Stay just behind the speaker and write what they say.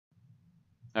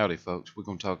Howdy folks, we're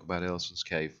going to talk about Ellison's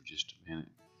Cave for just a minute.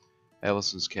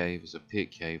 Ellison's Cave is a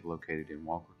pit cave located in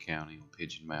Walker County on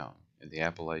Pigeon Mountain in the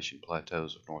Appalachian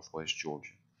Plateaus of northwest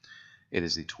Georgia. It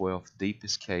is the 12th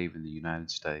deepest cave in the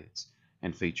United States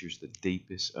and features the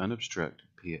deepest unobstructed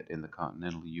pit in the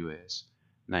continental U.S.,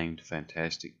 named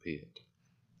Fantastic Pit.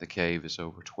 The cave is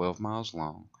over 12 miles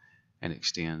long and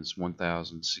extends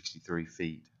 1,063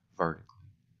 feet vertically.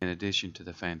 In addition to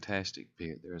the Fantastic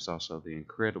Pit, there is also the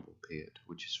Incredible Pit,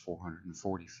 which is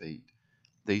 440 feet.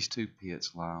 These two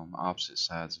pits lie on the opposite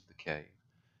sides of the cave.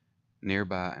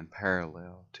 Nearby and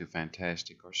parallel to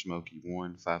Fantastic are Smokey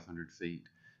I, 500 feet,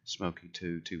 Smokey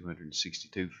II,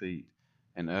 262 feet,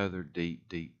 and other deep,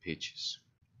 deep pitches.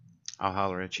 I'll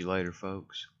holler at you later,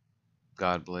 folks.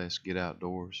 God bless, get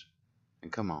outdoors,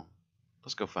 and come on,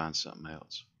 let's go find something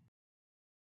else.